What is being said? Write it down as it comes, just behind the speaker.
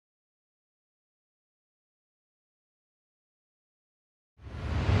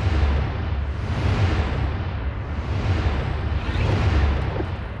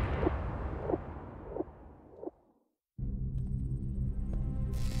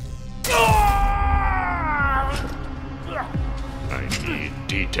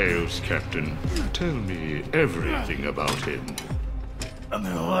details, Captain. Tell me everything about him. I'm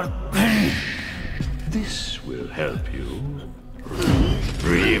in a lot of pain. This will help you.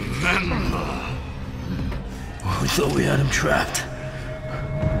 Remember. We thought we had him trapped.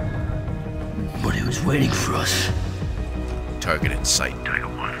 But he was waiting for us. Target in sight, Tiger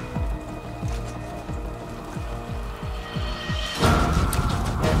 1.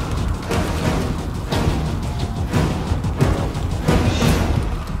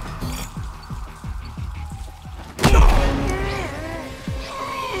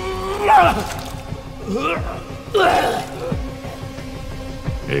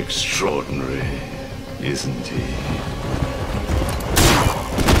 Extraordinary, isn't he?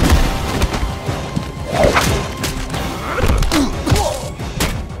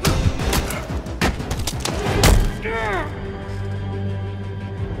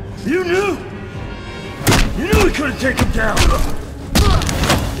 You knew! You knew we couldn't take him down!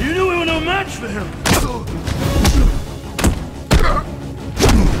 You knew we were no match for him!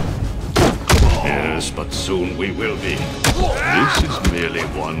 Yes, but soon we will be. This is merely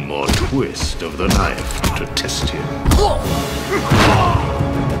one more twist of the knife to test him.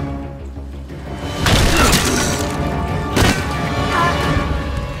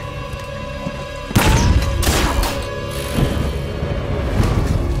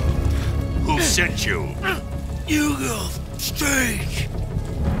 Who sent you? You go straight!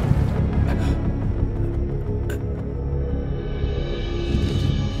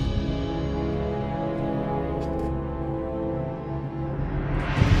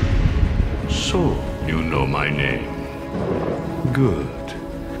 So, you know my name. Good.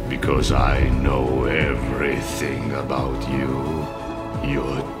 Because I know everything about you.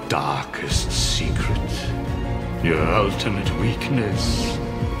 Your darkest secret. Your ultimate weakness.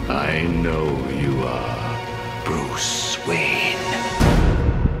 I know you